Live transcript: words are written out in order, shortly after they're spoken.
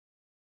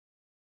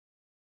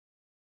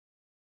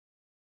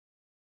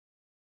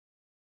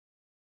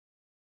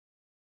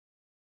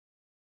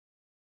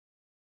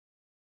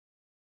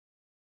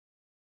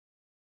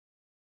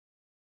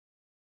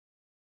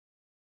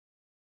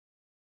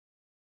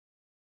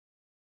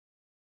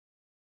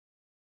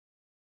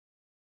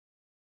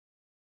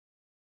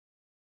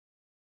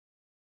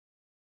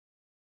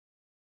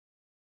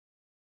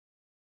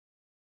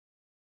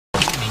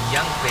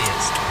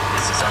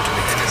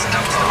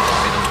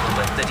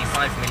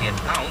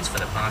pounds for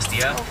the past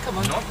year,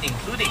 not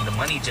including the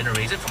money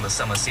generated from the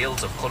summer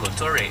sales of Kolo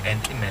Toure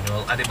and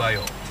Emmanuel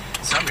Adebayo.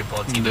 Some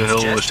reports even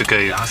suggest the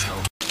cave.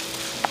 Arsenal.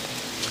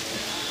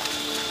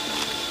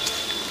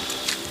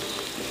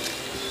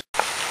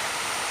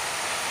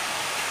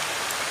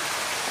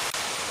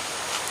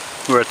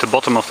 We're at the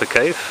bottom of the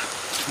cave.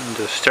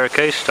 The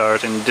staircase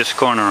starts in this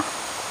corner,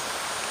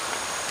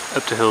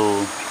 up the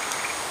hill.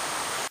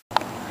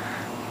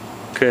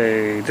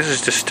 Okay, this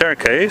is the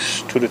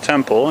staircase to the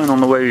temple, and on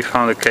the way we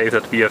found a cave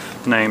that we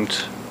have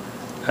named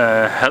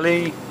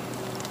Helictite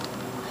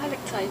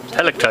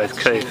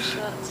Cave.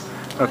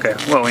 Okay,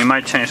 well, we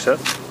might change that.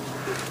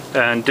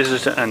 And this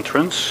is the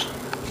entrance,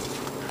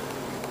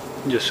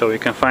 just so we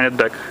can find it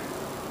back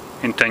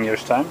in 10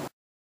 years' time.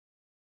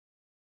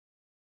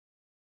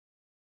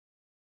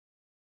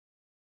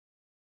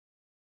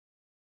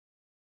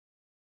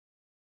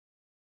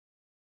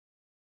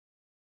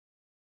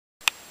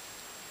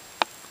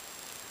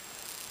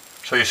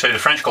 So you say the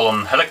French call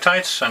them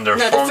helictites, and they're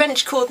no, the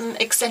French call them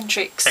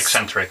eccentrics.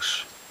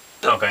 Eccentrics.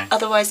 Okay.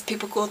 Otherwise,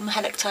 people call them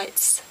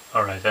helictites.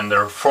 All right, and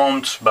they're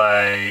formed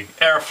by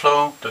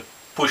airflow that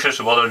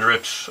pushes water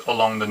drips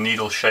along the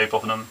needle shape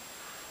of them,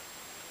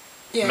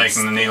 Yes.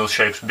 making the needle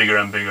shapes bigger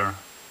and bigger,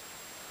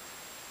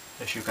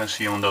 as you can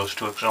see on those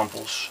two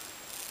examples.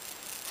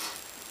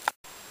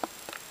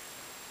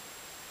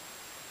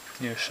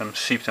 Here's some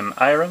septum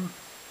iron.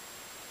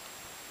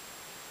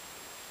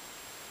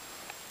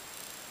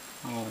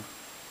 Oh,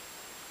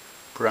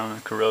 brown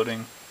and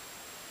corroding.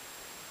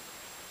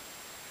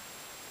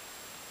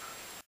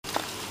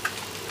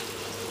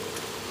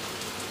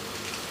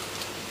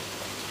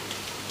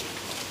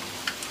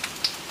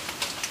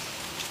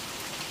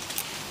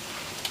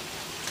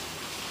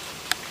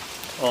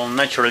 All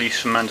naturally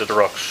cemented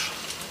rocks.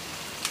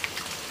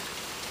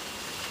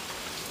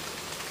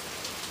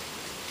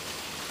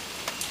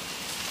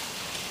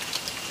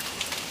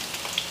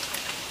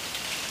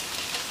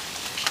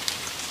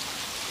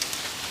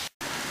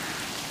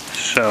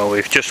 So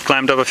we've just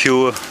climbed up a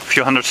few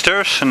hundred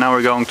stairs, and now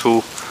we're going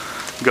to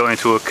go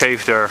into a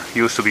cave. There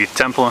used to be a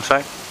temple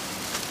inside.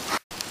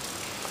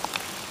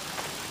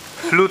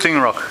 Fluting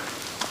rock.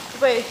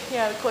 Wait,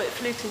 yeah, we call it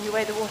fluting, the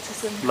way the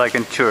water's in. Like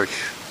in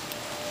church.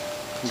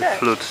 The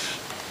flutes.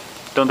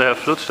 Don't they have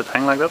flutes that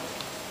hang like that?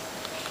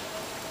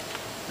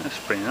 That's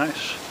pretty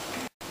nice.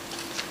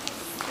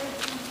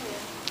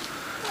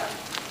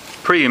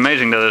 Pretty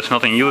amazing that it's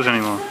not in use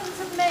anymore.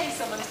 7th of May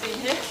someone's been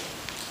here.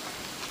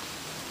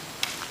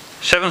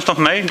 7th of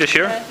May this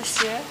year? Yeah,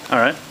 this year.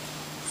 Alright.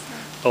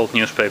 Old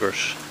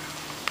newspapers.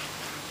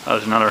 Oh,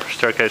 there's another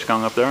staircase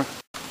going up there.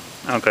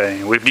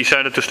 Okay, we've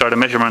decided to start a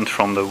measurement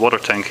from the water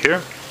tank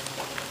here.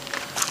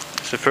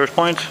 That's the first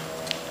point.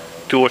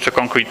 Towards a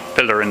concrete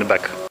pillar in the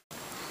back.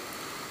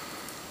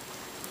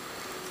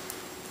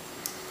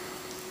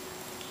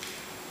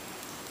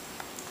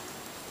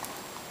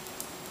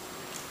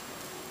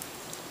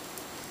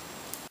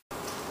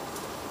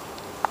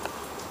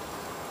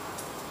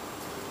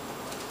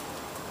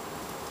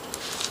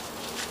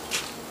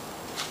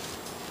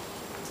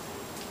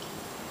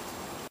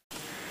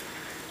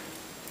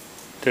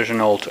 There's an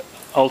old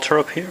altar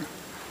up here.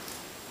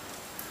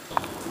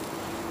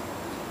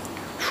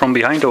 From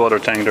behind the water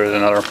tank there is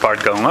another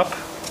part going up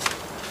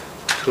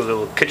to a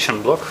little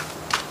kitchen block.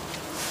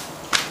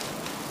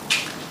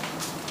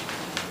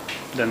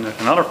 Then there's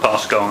another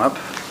path going up,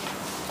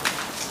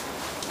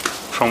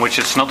 from which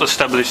it's not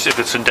established if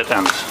it's a dead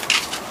end.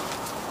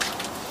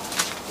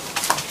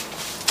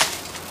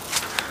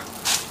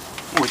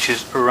 Which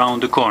is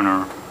around the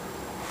corner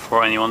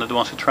for anyone that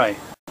wants to try.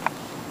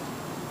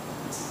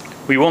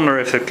 We wonder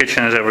if the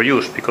kitchen is ever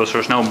used, because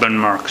there's no burn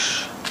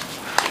marks.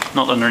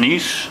 Not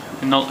underneath,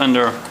 and not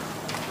under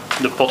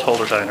the pot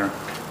holders either.